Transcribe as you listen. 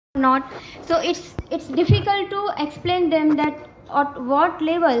not. So it's difficult to explain them that at what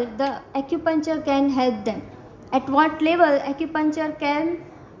level the acupuncture can help them, at what level acupuncture can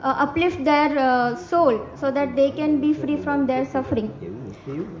uplift their soul so that they can be free from their suffering.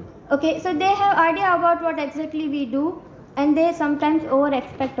 Okay, so they have idea about what exactly we do, and they sometimes over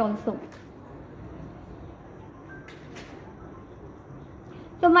expect also.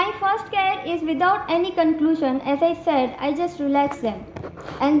 So my first care is without any conclusion. As I said, I just relax them,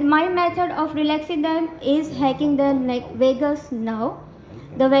 and my method of relaxing them is hacking the vagus nerve.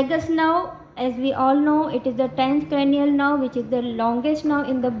 The vagus nerve, as we all know, it is the 10th cranial nerve, which is the longest nerve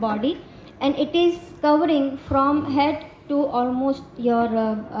in the body, and it is covering from head to almost your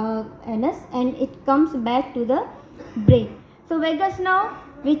anus, and it comes back to the brain. So vagus nerve,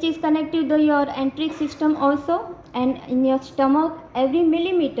 which is connected to your enteric system also, and in your stomach, every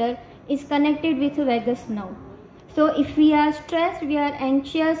millimeter is connected with the vagus nerve. So if we are stressed, we are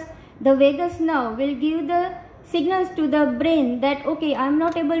anxious, the vagus nerve will give the signals to the brain that okay, I am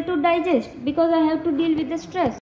not able to digest because I have to deal with the stress.